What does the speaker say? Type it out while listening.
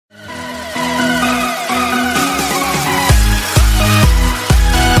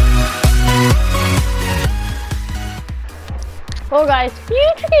Hello guys,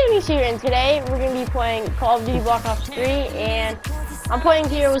 Future Gaming here, and today we're going to be playing Call of Duty Black Ops 3, and I'm playing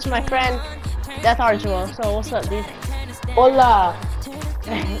here with my friend, Death Arjuo. So what's up, dude? Hola!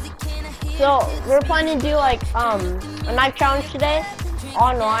 So we're planning to do like a knife challenge today,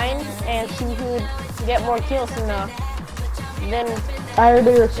 online, and see who would get more kills than I heard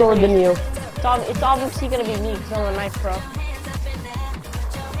a sword than you. It's obviously going to be me, because I'm a knife pro.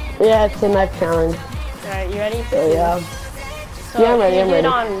 Yeah, it's a knife challenge. Alright, you ready? Yeah. So Yeah, I'm ready, can you I'm do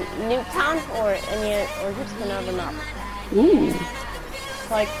it ready. on Nuketown or just another map? Ooh.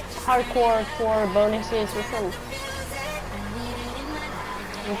 Like hardcore for bonuses, which one?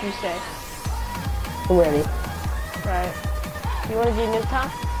 What'd you say? I'm ready. Right. You wanna do Nuketown?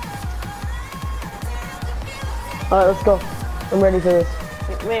 Alright, let's go. I'm ready for this.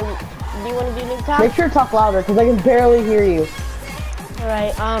 Wait, do you wanna do Nuketown? Make sure to talk louder, because I can barely hear you.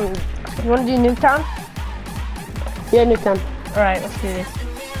 Alright, you wanna do Nuketown? Yeah, Nuketown. Alright, let's do this.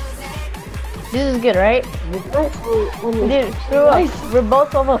 This is good, right? Dude, we're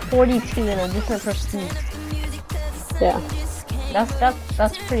both over 42 in a different prestige. Yeah.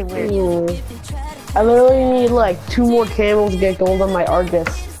 That's pretty weird. I literally need like 2 more camels to get gold on my Argus.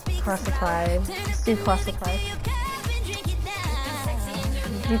 Classified. Let's do classified.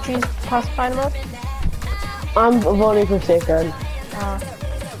 Did you choose classified mode? I'm voting for safeguard.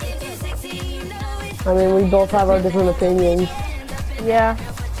 I mean, we both have our different opinions. Yeah.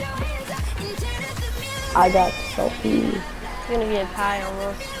 I got selfie. It's gonna be a tie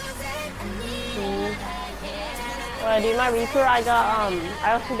almost. Well, dude, my Reaper, I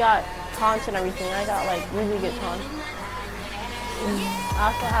also got taunts and everything. I got like really good taunts.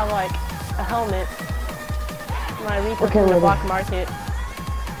 I also have like a helmet for my Reaper from the black market.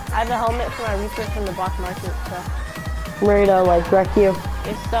 I have a helmet for my Reaper from the black market, so. I'm ready to like wreck you.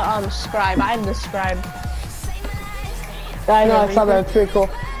 It's the scribe. I have the scribe. I know, I saw that. It's pretty cool.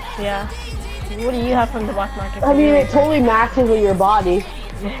 Yeah. What do you have from the black market? I mean, it totally matches with your body.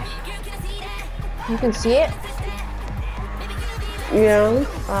 You can see it? Yeah.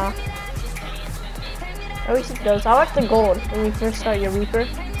 At least it does. I like the gold. When you first start your Reaper, it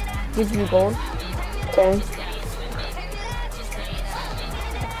gives you gold. Okay.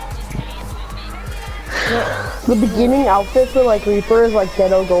 The beginning outfit for like Reaper is like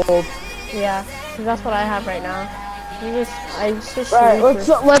ghetto gold. Yeah, that's what I have right now. I switched Alright, to Reaper.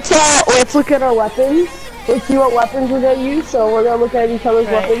 let's look at our weapons. Let's see what weapons we're gonna use. So we're gonna look at each other's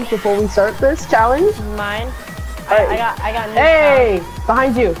weapons before we start this challenge. Mine. Right. I got new Hey!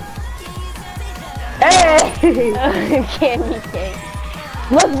 Behind you. Hey! Candy cake.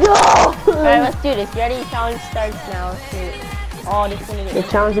 Let's go! Alright, let's do this. You ready? Challenge starts now. Let's do it. Oh, this is gonna get the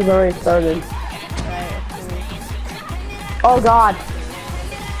challenge has already started. Alright, let's do it. Oh god.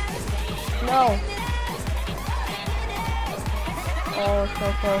 No. Oh,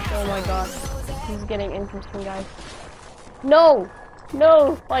 so close. Oh my god. This is getting interesting, guys. No!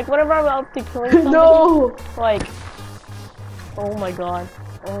 No! Like, whenever I'm up to killing somebody, No! like, oh my god.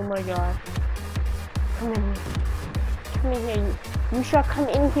 Oh my god. Come in here. Come in here. You shall come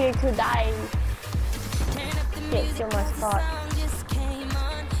in here to die. Can't kill my spot.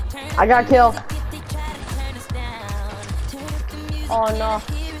 I got killed. Oh no.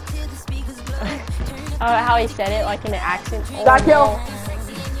 How he said it, like in an accent. Oh, Got killed. No.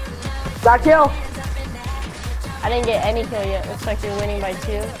 Got killed. I didn't get any kill yet. Looks like you're winning by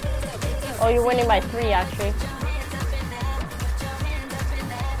 2. Oh, you're winning by 3 actually.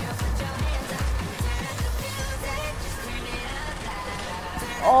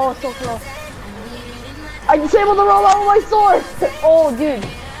 Oh, so close. I disabled the robot with my sword. Oh, dude.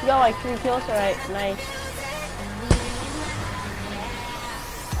 You got like 3 kills? Alright, nice.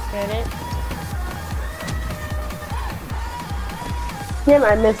 Get it? Damn,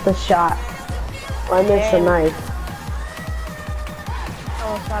 I missed the shot. I missed the knife.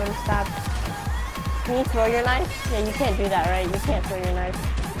 Oh, got him stabbed. Can you throw your knife? Yeah, you can't do that, right? You can't throw your knife.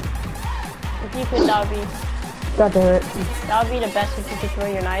 If you could, that would be... God damn it. That would be the best if you could throw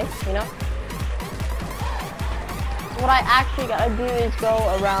your knife, you know? What I actually gotta do is go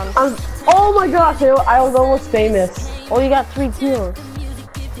around... oh my gosh, I was almost famous. Oh, you got 3 kills.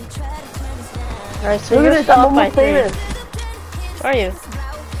 Alright, so look you're at this, still I'm up by almost 3. famous. Where are you?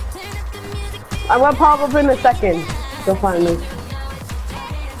 I'm gonna pop up in a second. Go find me.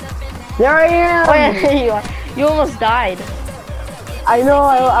 There I am! Oh yeah, there you are. You almost died. I know,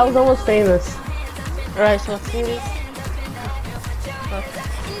 I was almost famous. Alright, so let's do this.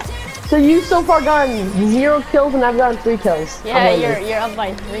 So you've so far gotten 0 kills and I've gotten 3 kills. Yeah, you're up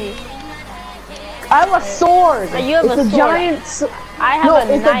by 3. I have a sword! You have it's a sword. Giant I have a knife.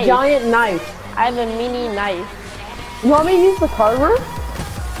 It's a giant knife. I have a mini knife. You want me to use the carver?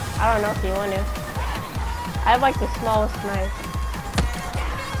 I don't know if you want to. I have like the smallest knife.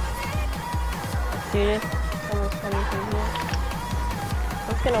 Let's do this. Someone's coming through here. I'm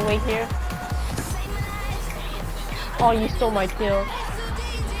just gonna wait here. Oh, you stole my kill.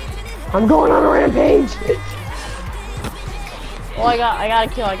 I'm going on a rampage. Oh, I got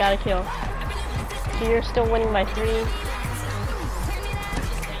a kill. So you're still winning by 3.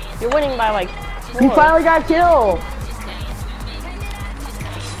 You're winning by like 4. You finally got killed.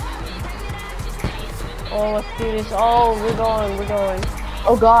 Oh, let's do this. Oh, we're going.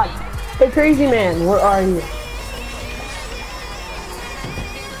 Oh God. Hey, crazy man, where are you?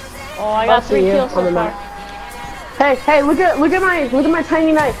 Oh, I got 3 kills so far. Hey, look at my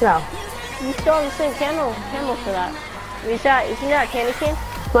tiny knife now. You still have the same camo for that. Isn't that candy cane?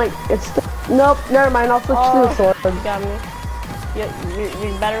 Like it's nope, never mind. I'll switch to the sword. You got me.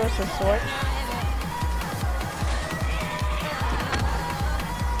 You're better with the sword.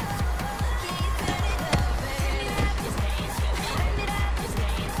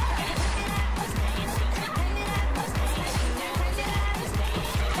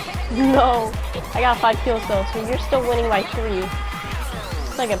 No, I got 5 kills though, so you're still winning by 3.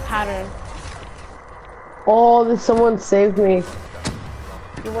 It's like a pattern. Oh, someone saved me.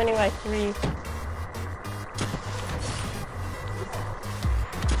 You're winning by 3.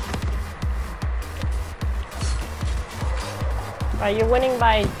 Alright, you're winning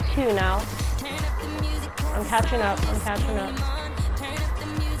by 2 now. I'm catching up.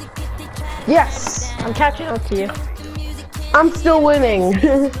 Yes! I'm catching up to you. I'm still winning.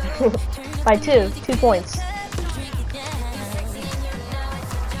 By 2 points.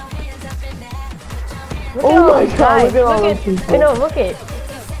 Oh my God, look at all those people. No, look it.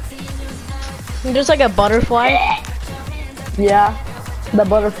 There's like a butterfly. Yeah, the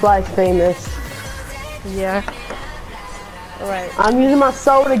butterfly's famous. Yeah. Alright. I'm using my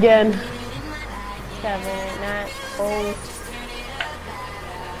sword again. 7, 9, 8.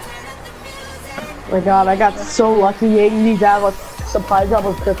 My God, I got so lucky. You have a supply drop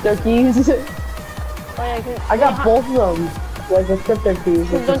of crypto keys. Oh, yeah, I got both of them. Like the crypto keys.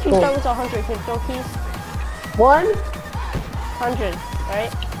 Don't you start with 100 crypto keys? 100,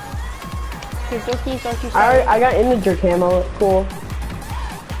 right? Crypto keys, don't you start? I got integer camo. Cool.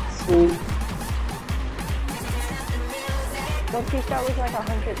 Sweet. Don't you start with like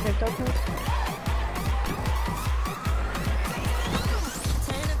 100 crypto keys?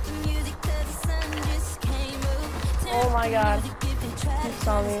 Oh my God. He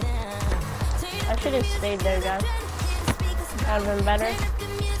saw me. I should have stayed there, guys. That would have been better.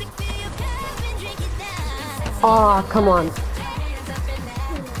 Aw, come on.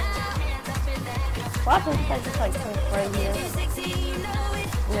 What happens if I just like come right here?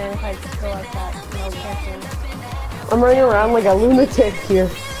 And then if I just go like that, no catching. I'm running around like a lunatic here.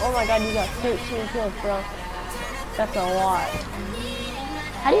 Oh my God, you got 13 kills, bro. That's a lot.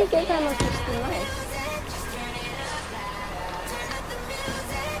 How do you get that much with the knife?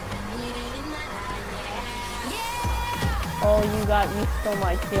 Oh, you stole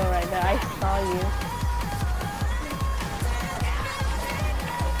my kill right there. I saw you.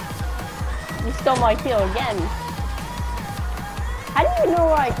 You stole my kill again. How do you know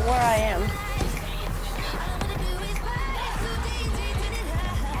like where I am?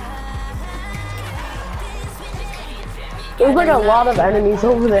 There's like a lot of enemies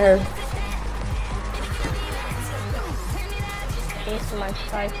over there. Thanks for my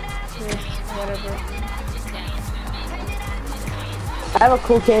spike. Whatever. I have a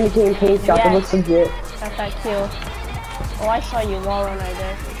cool candy cane paint shop that looks legit. Got that kill. Oh, I saw you wall run right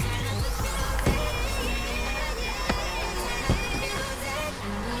there.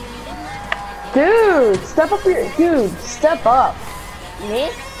 Dude, step up here. Dude, step up. Me?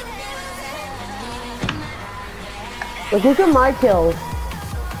 Like, look at my kills.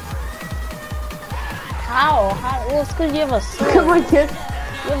 How? Well, it's because you have a sword. Look at my kills.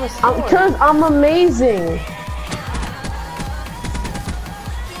 You have a sword. Because I'm amazing.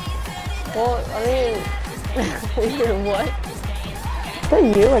 Well, I mean, you're what? Is that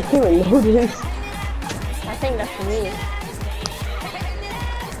you? I can't even notice. I think that's me.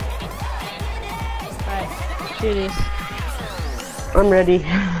 Alright, do this. I'm ready.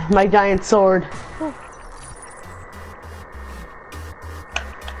 My giant sword.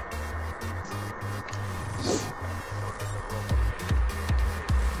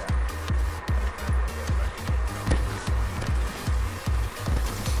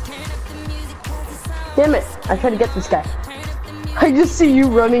 Damn it, I tried to get this guy. I just see you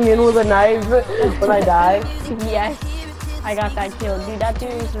running in with a knife when I die. Yes, I got that kill. Dude, that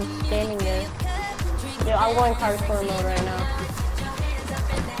dude was just standing there. Yo, I'm going hardcore mode right now.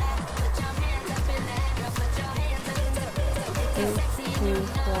 3, 2, 1,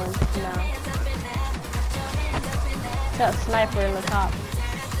 now. That sniper in the top.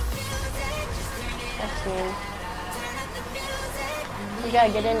 That's me. You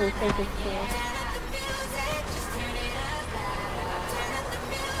gotta get in and take his kill.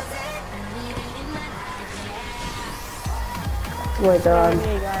 Oh my god. Me,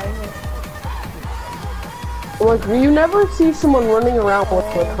 guys. Look, you never see someone running around with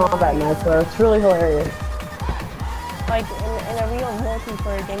a combat knife, though. It's really hilarious. Like in a real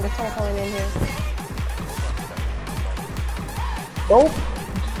multiplayer game, there's someone coming in here. Nope.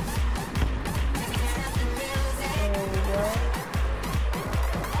 There we go.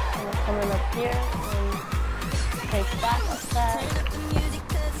 I'm coming up here and take that, that's that.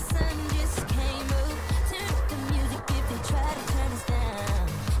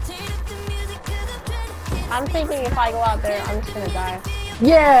 I'm thinking if I go out there, I'm just gonna die.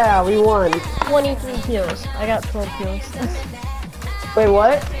 Yeah, we won. 23 kills. I got 12 kills. Wait,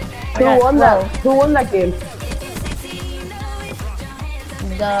 what? Who got won 12. that? Who won that game?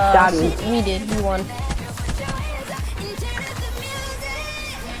 Daddy. We did. We won.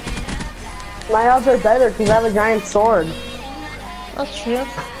 My odds are better because I have a giant sword. That's true.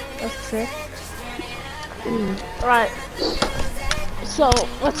 That's true. Alright. So,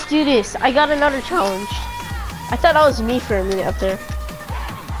 let's do this. I got another challenge. I thought that was me for a minute up there.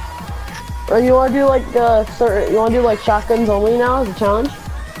 Or you want to do like you want to do like shotguns only now as a challenge?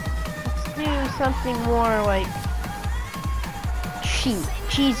 Let's do something more like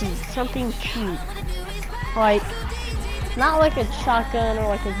cheesy, something cheap. Like, not like a shotgun or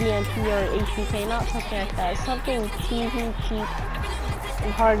like a VMP or an HPK, not something like that. Something cheesy, cheap,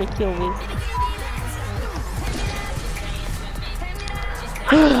 and hard to kill me.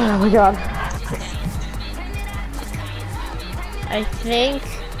 Oh my god. I think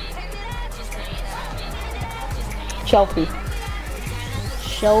Chelsea.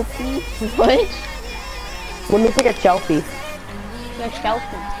 Shelby? What? Let me pick a Chelsea. Like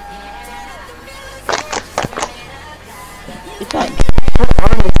Shelby. It's like,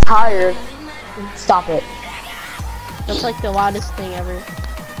 I'm tired. Stop it. that's like the loudest thing ever.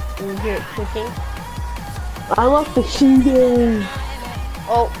 When you hear it clicking. I love the shooting.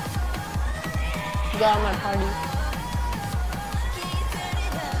 Oh. You got on my party.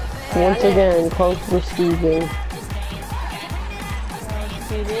 Once again, close receiving.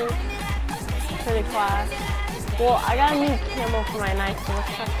 Student for the class. Well, I got a new camo for my knife, so let's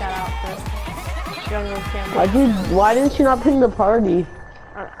check that out first. Jungle camo. Why didn't you not bring the party?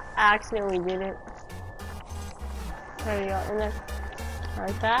 I accidentally did it. There we go. And then,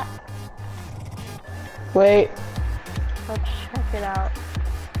 like that. Wait, Let's check it out.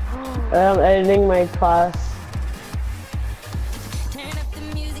 I'm editing my class.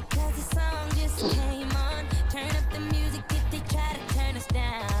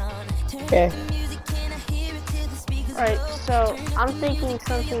 Okay. Alright, so I'm thinking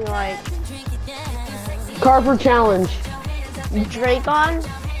something like Carver challenge. Dracon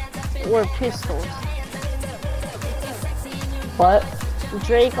or pistols. What?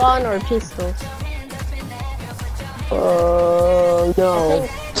 Dracon or pistols. No.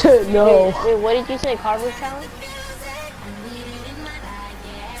 No. Wait, what did you say? Carver challenge?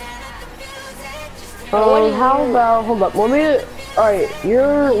 How about, hold up, alright,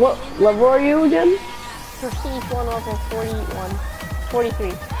 what level are you again? Prestige 1 level 41.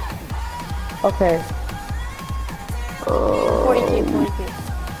 43. Okay. 42, 42.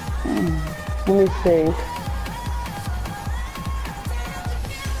 Let me think.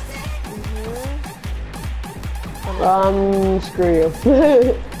 Screw you.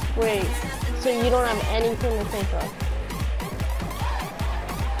 Wait, so you don't have anything to think of?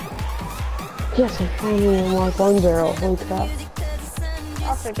 Yes, I finally unlocked one barrel. Holy crap.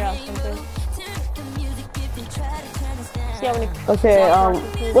 I'll figure out something. See how many. Okay,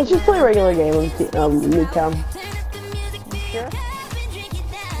 let's just play a regular game of Newtown. You sure?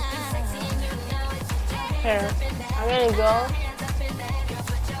 Here, I'm gonna go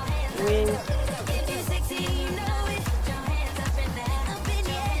with.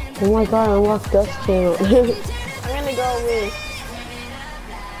 Oh my god, I unlocked Dust Channel. I'm gonna go with.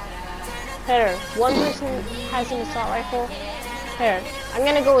 Here, one person has an assault rifle. Here, I'm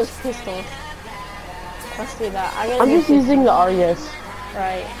gonna go with pistols. Let's do that. I'm just using the Argus.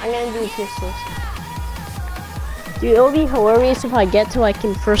 Right, I'm gonna do pistols. Dude, it'll be hilarious if I get to like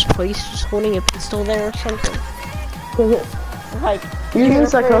in first place just holding a pistol there or something. Like, you using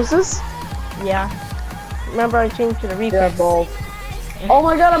Psychosis? Yeah. Remember I changed to the Reaper. Yeah, balls. Oh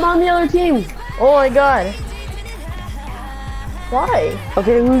my god, I'm on the other team! Oh my god. Why?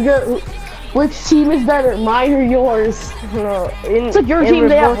 Okay, which team is better, mine or yours? No, It's like your team,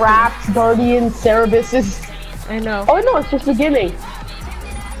 they have Raps, Guardians, Cerebuses. I know. Oh no, it's just beginning.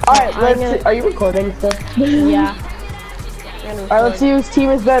 Alright, are you recording still? Yeah. Alright, let's see whose team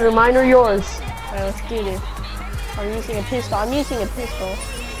is better, mine or yours. Alright, let's do this. I'm using a pistol. I'm using a pistol.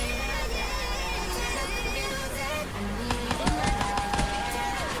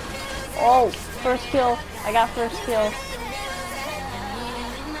 Oh, first kill. I got first kill.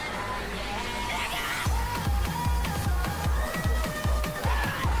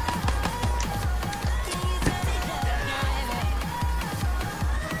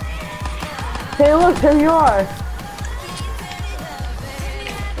 Hey, look, here you are.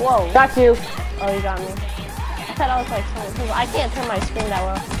 Whoa. Got you. Oh, you got me. I thought I was like someone. I can't turn my screen that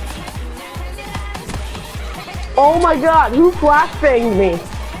well. Oh my god, who flashbanged me?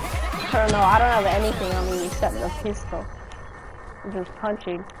 I don't know. I don't have anything on me except the pistol. I'm just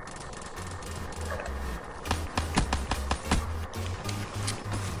punching.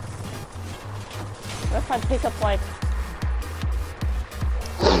 What if I pick up like...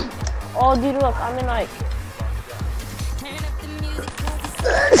 Oh dude, look, I'm in like...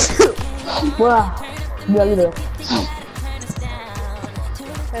 Wow. Yeah, you do.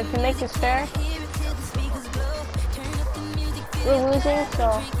 To make this fair, we're losing,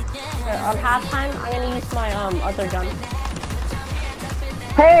 so on halftime, I'm gonna use my other gun.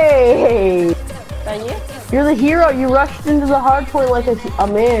 Hey! Is that you? You're the hero. You rushed into the hard point like a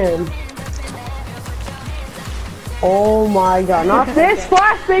man. Oh my god. Not this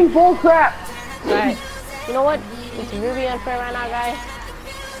flashbang bullcrap! Alright. You know what? It's really unfair right now, guys.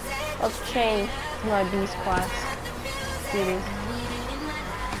 Let's change to my beast class. Do this.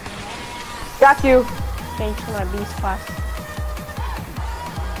 Got you. Change to my beast class.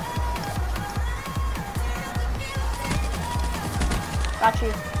 Got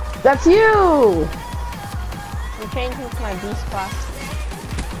you. That's you! I'm changing to my beast class.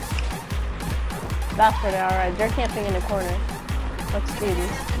 That's where they are, right? They're camping in the corner. Let's do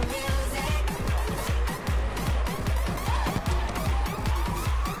this.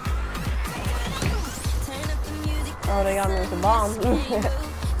 Oh, they got me with a bomb.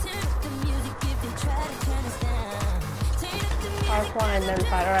 R4 and then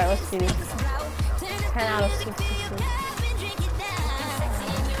fight. Alright, let's do this. 10 out of 66.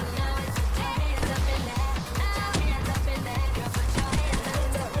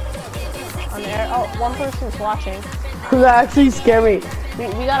 On air. Oh, one person's watching. That actually scared me.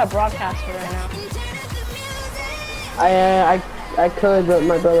 We got a broadcaster right now. I could, but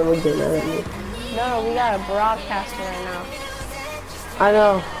my brother would get mad at me. No, we got a broadcaster right now. I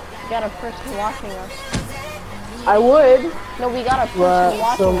know. We got a person watching us. I would. No, we got a person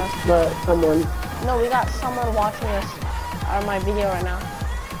watching us. But someone. No, we got someone watching us on my video right now.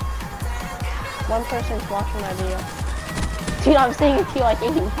 One person's watching my video. Dude, I'm saying it to you like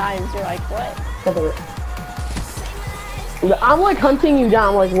 80 times. You're like, what? I'm like hunting you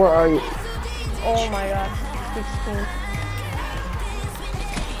down. Like, where are you? Oh my god. 16.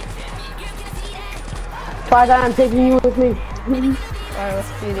 Bye, guy. I'm taking you with me. Alright, let's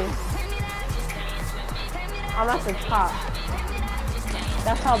do this. I'm at the top.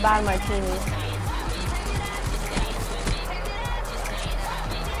 That's how bad my team is.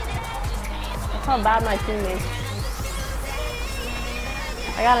 That's how bad my team is.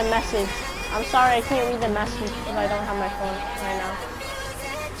 I got a message. I'm sorry, I can't read the message because I don't have my phone right now.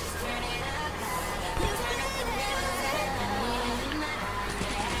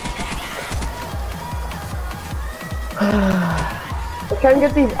 I'm trying to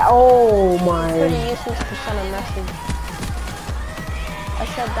get these. Oh my. It's pretty useless to send a message. I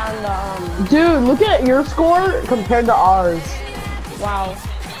shut down the Dude, look at your score compared to ours. Wow,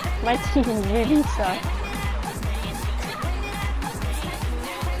 my team really sucks.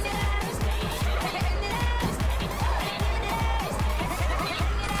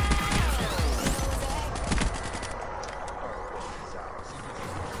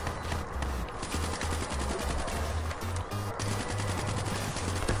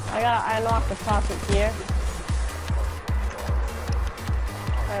 I unlocked the pocket here.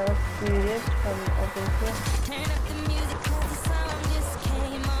 Alright, let's do this from open here.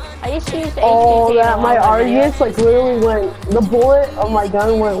 I used to use the Oh, HDD that my Argus like literally went. The bullet of my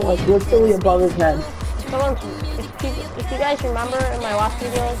gun went like literally above his head. Someone, if you guys remember in my last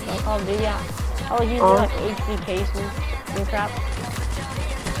videos on Call of Duty, I was using like HVKs and crap.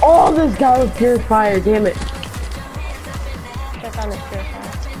 Oh, this guy was pure fire. Damn it. Check on this pure fire.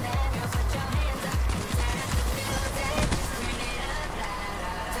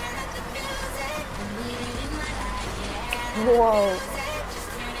 Whoa.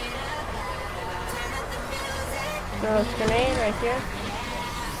 Throw a grenade right here.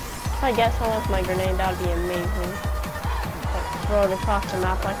 If I get someone with my grenade, that would be amazing. Like, throw it across the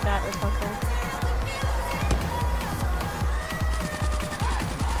map like that or something.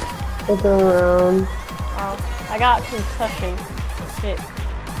 Looking around. Oh, I got concussion. Shit.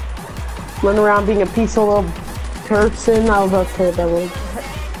 Run around being a peaceful little person. I was about to say that word.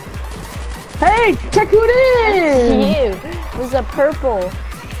 Hey, check who it is! You. It was a purple.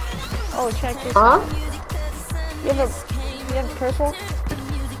 Oh, check this out. You have purple?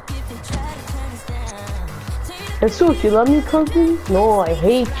 Jesus, you love me, cousin? No, I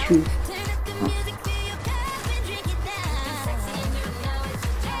hate you.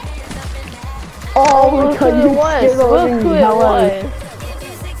 Oh, look who it was. Look who it was.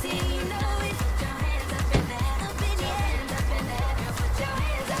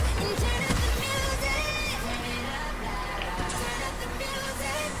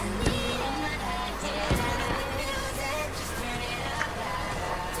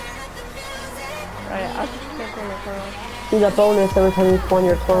 Right, I'll just pick on the clone. You get bonus every time you spawn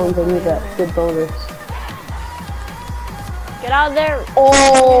your clones, and you get good bonus. Get out of there!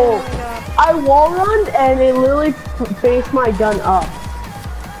 Oh! I wall run and it literally faced my gun up.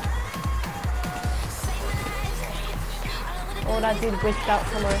 Oh, that dude glitched out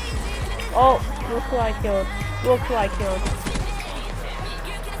somewhere. Oh, look who I killed. Look who I killed.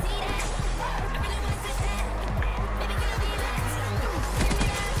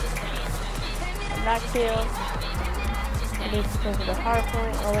 That kill. I need to go to the hard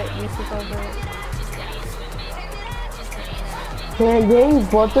point. Oh wait, you took over it. Man, getting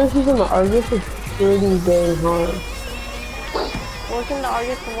buttresses in the Argus is pretty dang hard. Wasn't the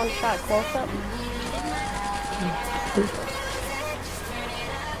Argus the one shot close up?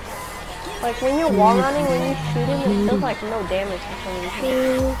 Like when you're wall running, when you shoot him, it feels like no damage for some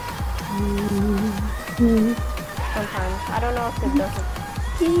reason. Sometimes. I don't know if it doesn't.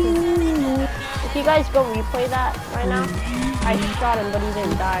 If you guys go replay that right now, I shot him but he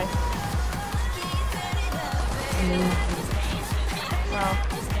didn't die. Wow.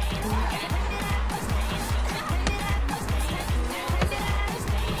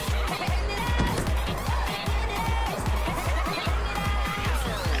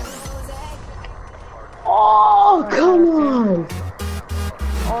 Oh, come on!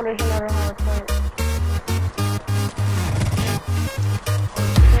 Oh, there's another hard point.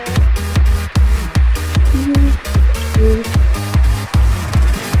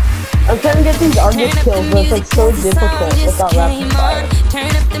 I'm trying to get these Argus kills, but it's like so difficult without rapid fire.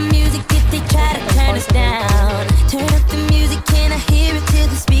 Turn up the music if they try to turn us down. Turn up the music, can I hear it till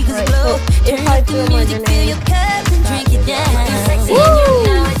the speakers blow? Turn up the music, fill your cup and drink it down. Sexy and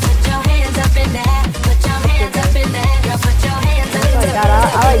you know it, put your hands up in that. Put your hands up in that. Girl, put your hands up in that.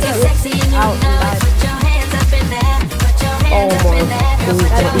 I like sexy and you know it, put your hands up in that. Put your hands up in that. Girl,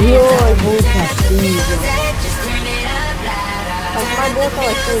 put your hands up in that. Like my bullets are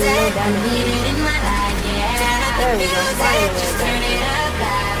like doing no damage. There we go, finally.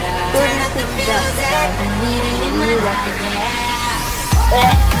 36 deaths, guys. New record.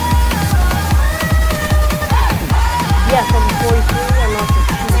 Yes, I'm 43, I'm not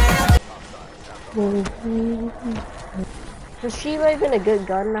the Is she even a good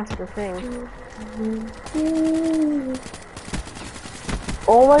gun? That's the thing.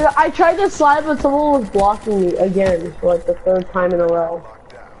 Oh my god, I tried to slide, but someone was blocking me again for like the third time in a row.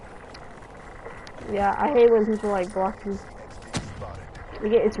 Yeah, I hate when people like block you.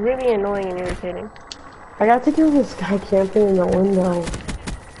 It's really annoying and irritating. I got to kill this guy camping in the window.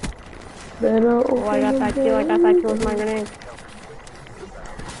 Oh, I got that kill with my grenade.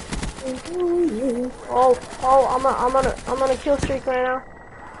 Oh, I'm on a kill streak right now.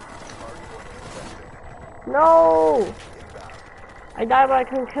 No! I died by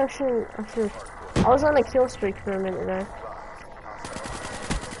concussion. I was on a kill streak for a minute there.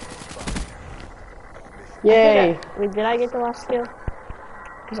 Yay! Wait, did I get the last kill?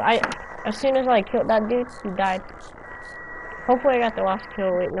 Cause as soon as I killed that dude, he died. Hopefully I got the last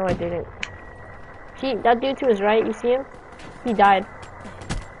kill. Wait, no I didn't. See, that dude to his right, you see him? He died.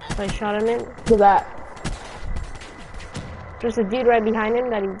 So I shot him in. To that. There's a dude right behind him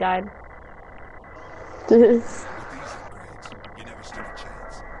that he died.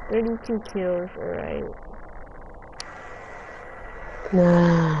 32 kills, alright.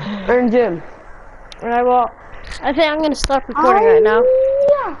 Nah. Earn Jim. Alright, well, I think I'm gonna stop recording right now.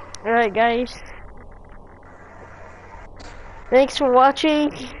 Yeah. Alright, guys. Thanks for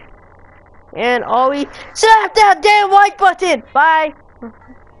watching. And always slap that damn like button! Bye!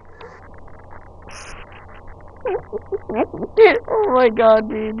 Oh my god,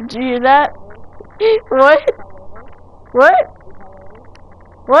 dude. Did you hear that? What? What?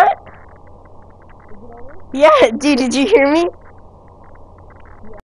 What? Yeah, dude, did you hear me?